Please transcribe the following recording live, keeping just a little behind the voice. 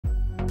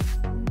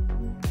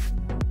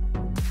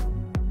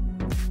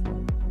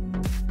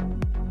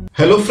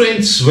Hello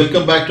friends,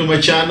 welcome back to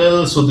my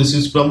channel. So this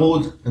is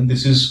Pramod and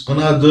this is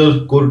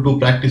another Core 2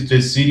 practice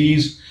test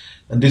series,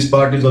 and this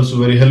part is also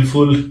very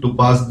helpful to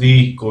pass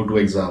the Core 2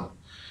 exam.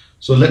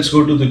 So let's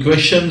go to the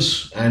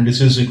questions, and this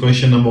is the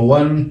question number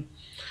 1.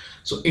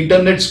 So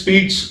internet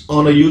speeds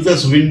on a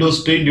user's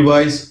Windows 10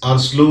 device are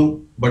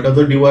slow, but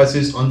other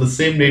devices on the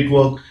same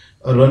network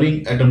are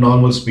running at a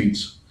normal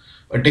speeds.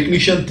 A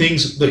technician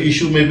thinks the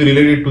issue may be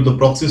related to the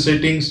proxy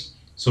settings.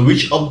 So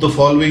which of the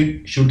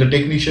following should the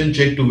technician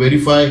check to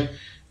verify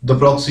the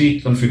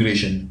proxy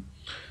configuration?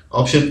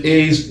 Option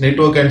A is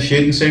network and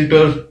sharing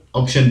center.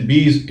 Option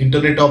B is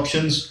internet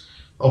options.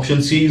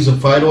 Option C is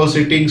firewall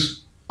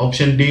settings.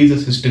 Option D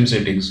is system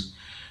settings.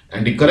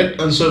 And the correct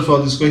answer for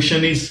this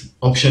question is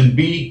option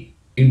B,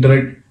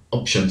 internet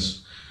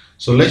options.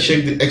 So let's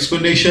check the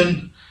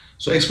explanation.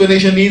 So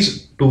explanation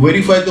is to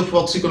verify the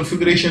proxy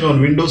configuration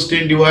on Windows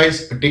 10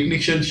 device, a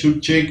technician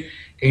should check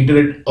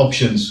internet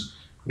options.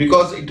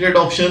 Because internet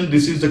option,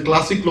 this is the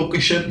classic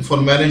location for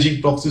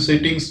managing proxy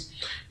settings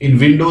in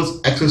Windows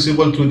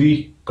accessible through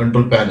the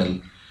control panel.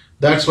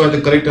 That's why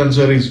the correct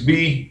answer is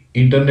B,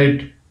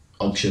 internet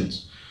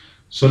options.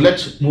 So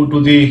let's move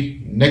to the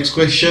next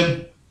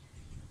question.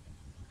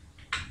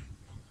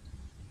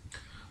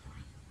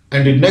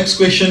 And the next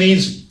question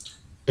is,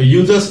 a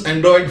user's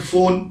Android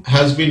phone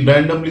has been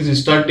randomly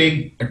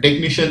restarting. A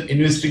technician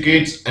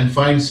investigates and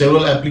finds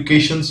several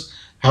applications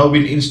have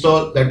been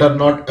installed that are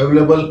not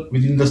available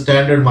within the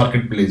standard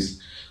marketplace.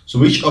 So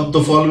which of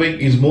the following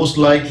is most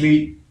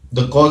likely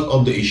the cause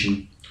of the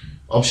issue?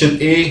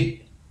 Option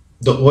A,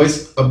 the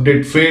OS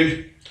update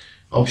failed.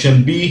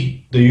 Option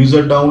B, the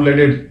user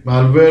downloaded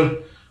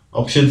malware.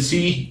 Option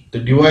C, the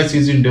device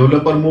is in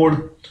developer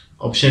mode.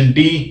 Option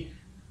D,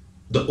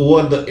 the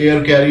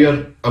over-the-air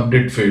carrier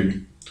update failed.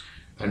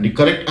 And the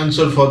correct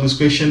answer for this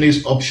question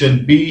is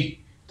option B,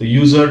 the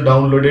user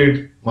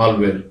downloaded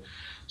malware.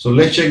 So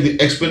let's check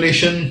the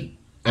explanation,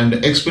 and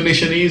the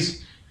explanation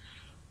is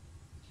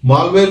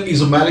malware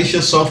is a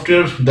malicious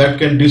software that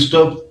can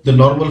disturb the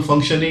normal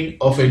functioning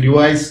of a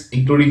device,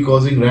 including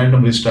causing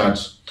random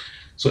restarts.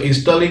 So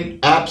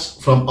installing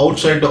apps from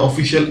outside the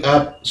official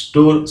app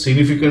store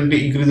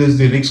significantly increases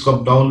the risk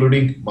of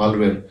downloading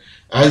malware,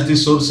 as the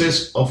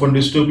sources often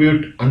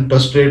distribute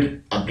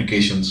untrusted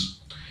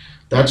applications.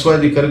 That's why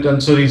the correct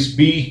answer is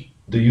B,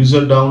 the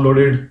user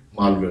downloaded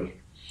malware.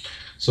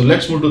 So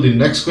let's move to the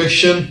next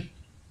question.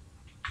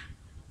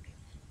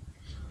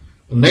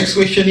 The next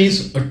question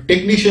is, a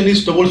technician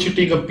is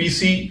troubleshooting a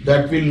PC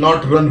that will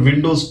not run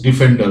Windows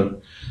Defender.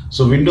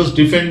 So Windows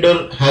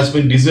Defender has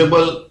been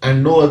disabled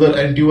and no other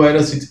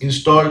antivirus is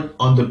installed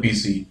on the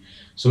PC.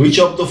 So which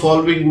of the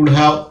following would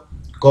have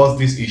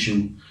caused this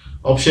issue?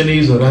 Option A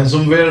is a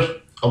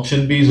ransomware.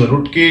 Option B is a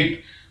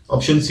rootkit.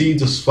 Option C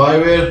is a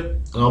spyware.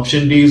 And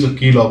option D is a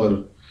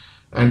keylogger.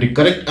 And the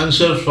correct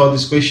answer for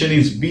this question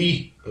is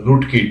B,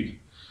 rootkit.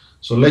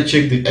 So let's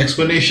check the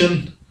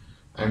explanation.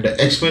 And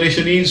the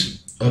explanation is,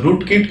 a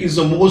rootkit is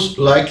the most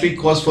likely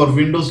cause for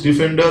Windows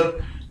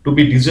Defender to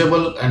be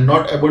disabled and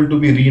not able to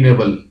be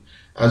re-enabled,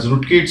 as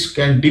rootkits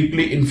can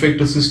deeply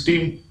infect a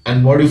system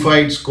and modify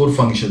its core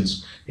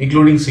functions,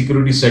 including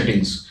security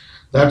settings.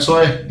 That's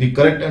why the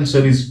correct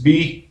answer is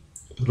B,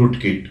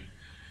 rootkit.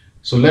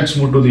 So let's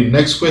move to the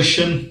next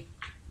question.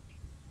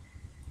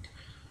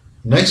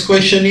 Next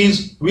question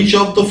is, which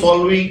of the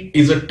following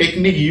is a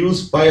technique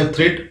used by a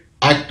threat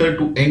actor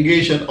to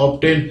engage and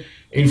obtain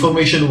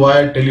information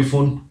via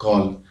telephone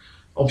call?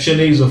 Option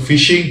A is a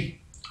phishing.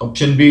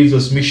 Option B is a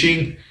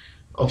smishing.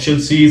 Option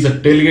C is a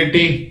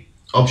tailgating.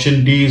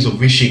 Option D is a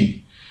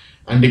wishing.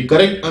 And the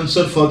correct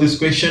answer for this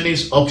question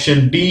is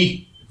option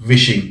D,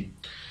 wishing.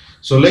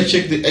 So let's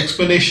check the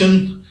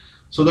explanation.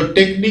 So the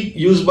technique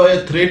used by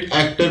a threat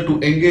actor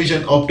to engage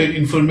and obtain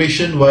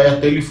information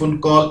via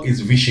telephone call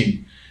is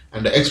wishing.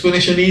 And the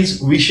explanation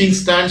is, wishing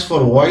stands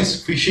for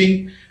voice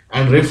phishing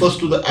and refers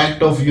to the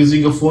act of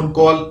using a phone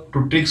call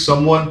to trick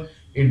someone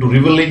into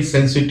revealing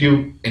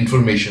sensitive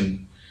information.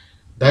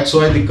 That's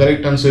why the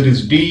correct answer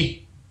is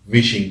D,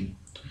 wishing.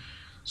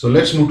 So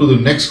let's move to the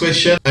next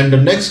question. And the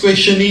next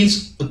question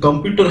is, a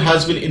computer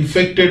has been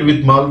infected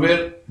with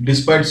malware.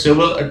 Despite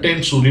several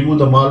attempts to remove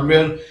the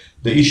malware,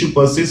 the issue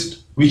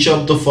persists. Which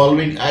of the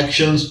following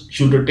actions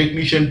should a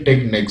technician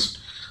take next?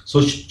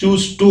 So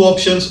choose two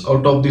options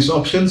out of these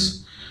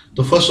options.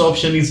 The first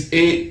option is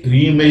A,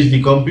 reimage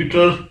the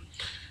computer.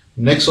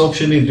 Next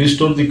option is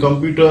restore the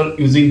computer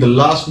using the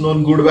last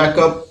known good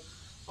backup.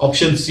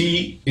 Option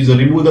C is a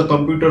remove the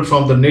computer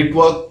from the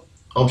network.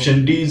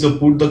 Option D is a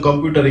put the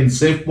computer in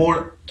safe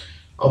mode.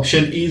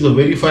 Option E is a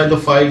verify the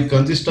file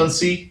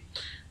consistency.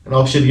 And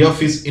option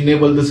F is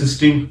enable the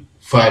system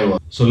firewall.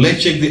 So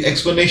let's check the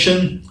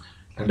explanation.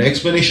 And the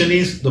explanation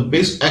is, the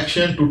best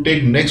action to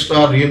take next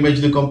are reimage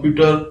the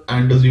computer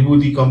and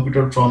remove the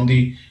computer from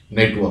the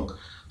network.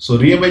 So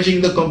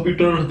reimaging the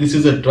computer, this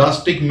is a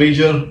drastic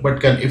measure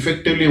but can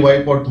effectively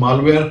wipe out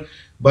malware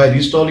by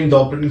reinstalling the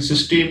operating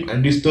system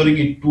and restoring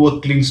it to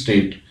a clean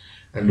state.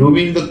 And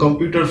removing the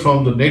computer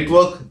from the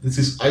network, this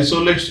is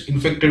isolates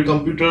infected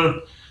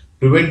computer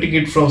preventing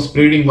it from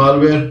spreading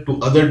malware to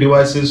other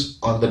devices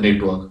on the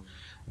network.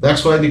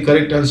 That's why the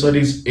correct answer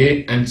is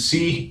A and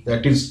C,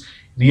 that is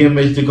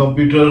re-image the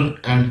computer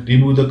and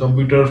remove the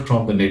computer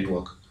from the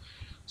network.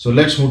 So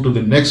let's move to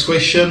the next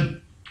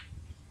question.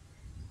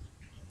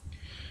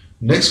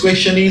 Next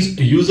question is,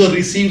 a user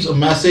receives a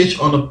message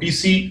on a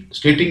PC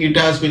stating it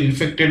has been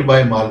infected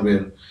by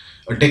malware.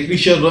 A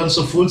technician runs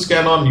a full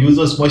scan on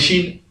user's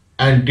machine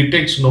and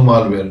detects no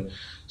malware.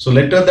 So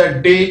later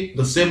that day,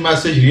 the same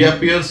message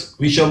reappears.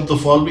 Which of the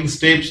following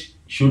steps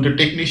should a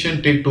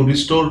technician take to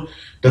restore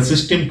the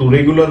system to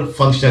regular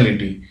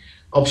functionality?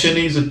 Option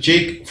A is a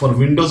check for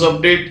Windows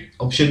update.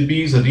 Option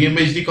B is a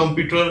re-image the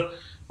computer.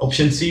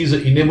 Option C is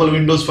a enable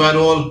Windows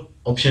firewall.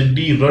 Option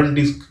D, run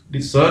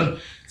run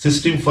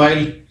system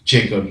file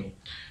checker.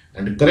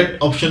 And the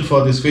correct option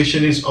for this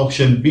question is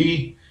option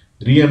B,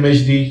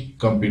 re-image the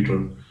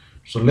computer.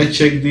 So let's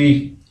check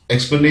the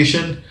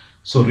explanation.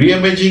 So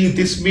re-imaging,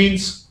 this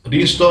means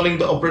reinstalling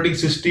the operating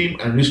system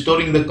and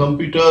restoring the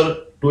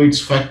computer to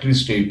its factory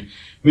state,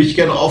 which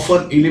can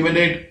often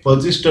eliminate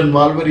persistent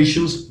malware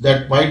issues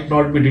that might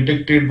not be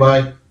detected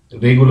by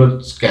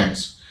regular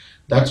scans.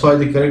 That's why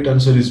the correct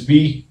answer is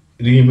B,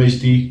 re-image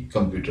the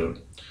computer.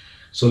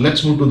 So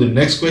let's move to the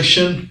next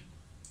question.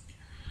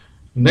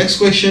 Next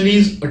question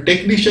is, a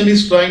technician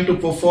is trying to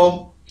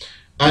perform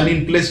an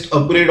in-place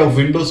upgrade of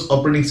Windows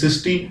operating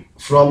system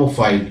from a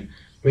file.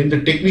 When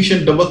the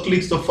technician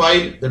double-clicks the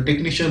file, the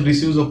technician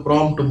receives a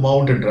prompt to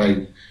mount a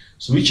drive.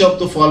 So which of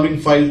the following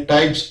file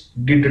types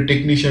did the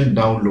technician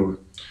download?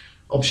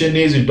 Option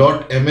A is a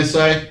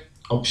 .msi,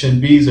 option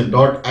B is a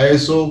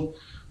 .iso,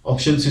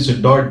 option C is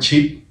a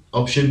 .zip,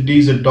 option D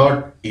is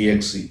a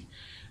 .exe.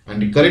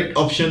 And the correct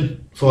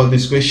option for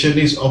this question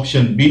is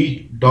option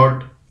B,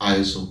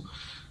 .iso.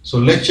 So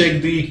let's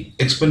check the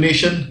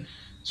explanation.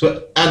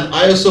 So an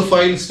ISO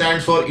file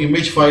stands for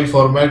image file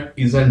format,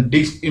 is a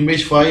disk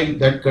image file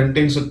that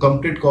contains a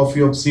complete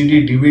copy of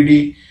CD,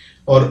 DVD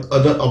or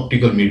other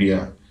optical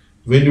media.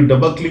 When you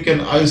double click an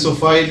ISO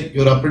file,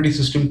 your operating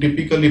system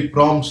typically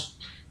prompts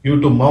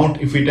you to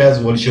mount if it has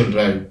virtual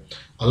drive,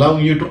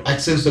 allowing you to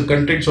access the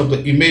contents of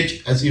the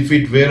image as if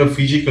it were a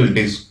physical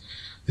disk.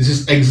 This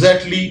is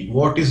exactly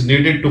what is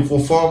needed to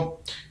perform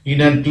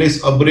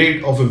in-place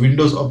upgrade of a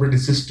Windows operating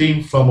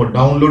system from a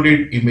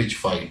downloaded image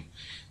file.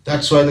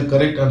 That's why the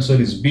correct answer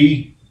is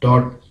B,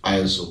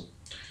 .iso.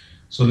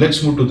 So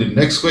let's move to the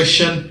next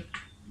question.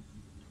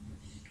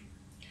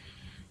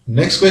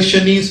 Next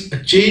question is,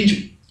 a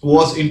change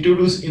was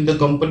introduced in the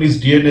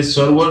company's DNS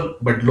server,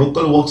 but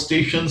local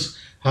workstations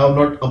have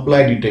not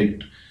applied it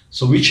yet.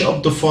 So which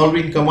of the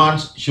following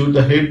commands should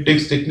the help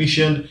desk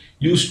technician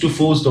use to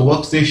force the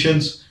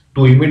workstations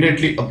to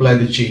immediately apply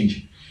the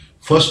change?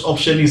 First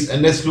option is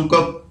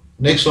nslookup,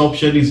 next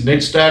option is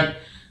netstat,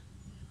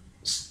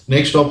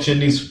 next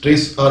option is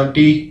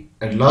traceRT,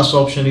 and last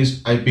option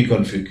is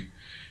ipconfig.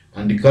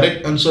 And the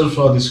correct answer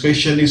for this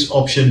question is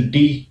option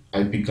D,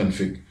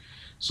 ipconfig.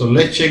 So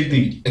let's check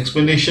the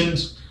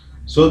explanations.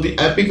 So the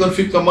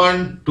ipconfig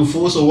command to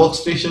force a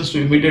workstations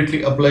to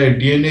immediately apply a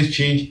DNS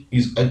change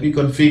is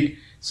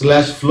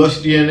ipconfig/flush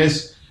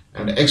DNS,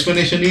 and the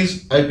explanation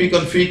is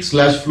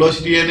ipconfig/flush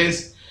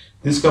DNS.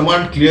 This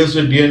command clears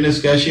the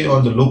DNS cache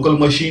on the local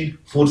machine,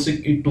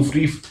 forcing it to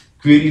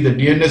query the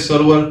DNS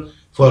server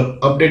for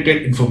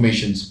updated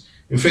informations,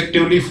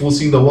 effectively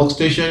forcing the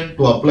workstation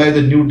to apply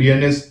the new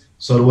DNS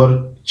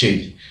server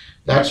change.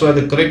 That's why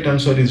the correct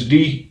answer is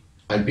D,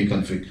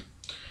 ipconfig.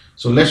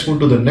 So let's move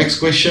to the next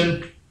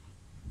question.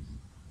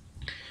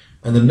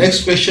 And the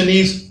next question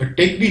is, a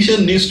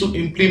technician needs to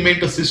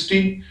implement a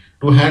system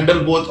to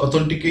handle both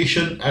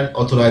authentication and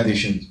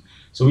authorization.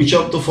 So which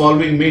of the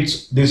following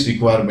meets this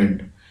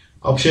requirement?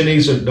 Option A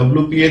is a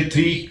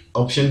WPA3,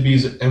 option B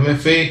is a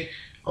MFA,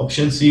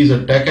 option C is a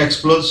TACAX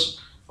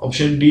Plus,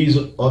 option D is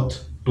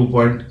Auth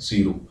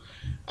 2.0.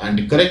 And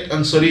the correct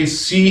answer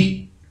is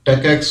C,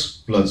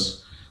 TACAX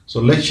Plus. So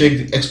let's check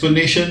the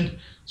explanation.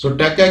 So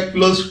TACAX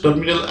Plus,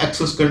 Terminal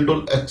Access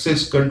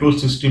Control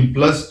System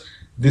Plus.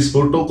 This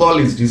protocol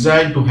is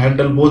designed to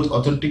handle both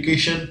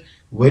authentication,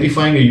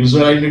 verifying a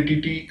user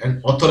identity,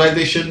 and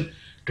authorization,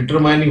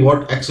 determining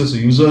what access a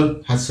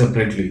user has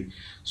separately.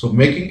 So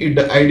making it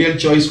the ideal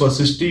choice for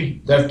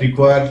systems that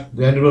require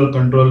granular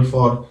control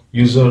for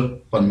user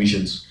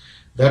permissions.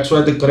 That's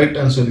why the correct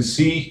answer is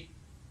C,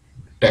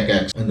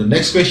 TACAX. And the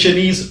next question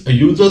is, a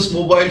user's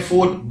mobile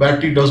phone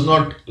battery does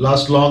not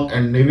last long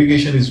and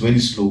navigation is very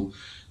slow.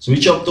 So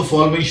which of the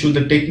following should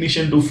the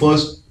technician do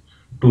first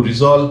to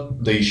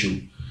resolve the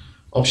issue?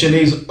 Option A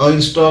is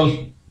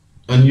uninstall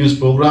unused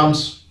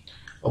programs.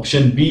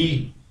 Option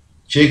B,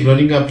 check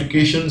running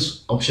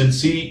applications. Option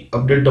C,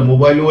 update the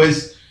mobile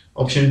OS.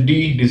 Option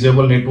D,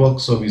 disable network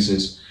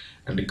services.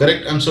 And the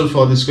correct answer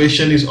for this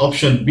question is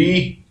option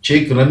B,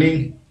 check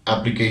running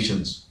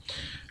applications.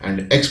 And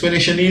the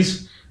explanation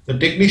is, the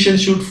technician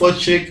should first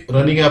check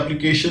running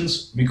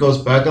applications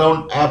because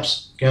background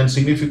apps can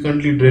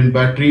significantly drain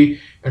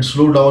battery and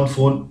slow down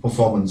phone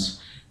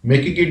performance,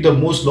 making it the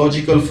most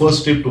logical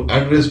first step to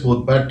address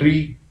both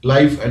battery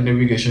life and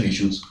navigation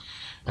issues.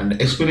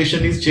 And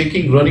explanation is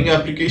checking running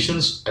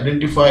applications,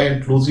 identify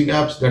and closing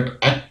apps that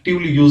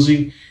actively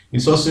using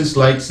resources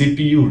like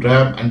CPU,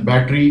 RAM and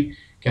battery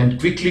can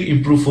quickly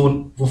improve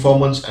phone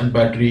performance and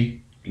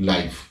battery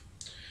life.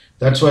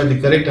 That's why the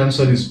correct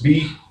answer is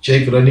B,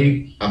 check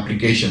running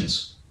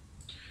applications.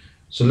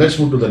 So let's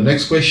move to the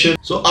next question.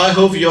 So I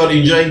hope you are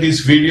enjoying this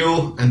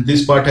video and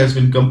this part has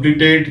been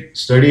completed.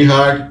 Study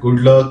hard, good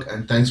luck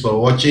and thanks for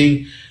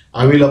watching.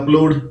 I will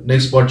upload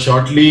next part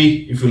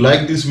shortly. If you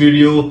like this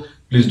video,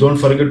 please don't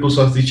forget to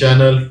subscribe the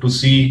channel to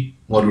see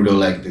more video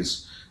like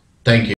this. Thank you.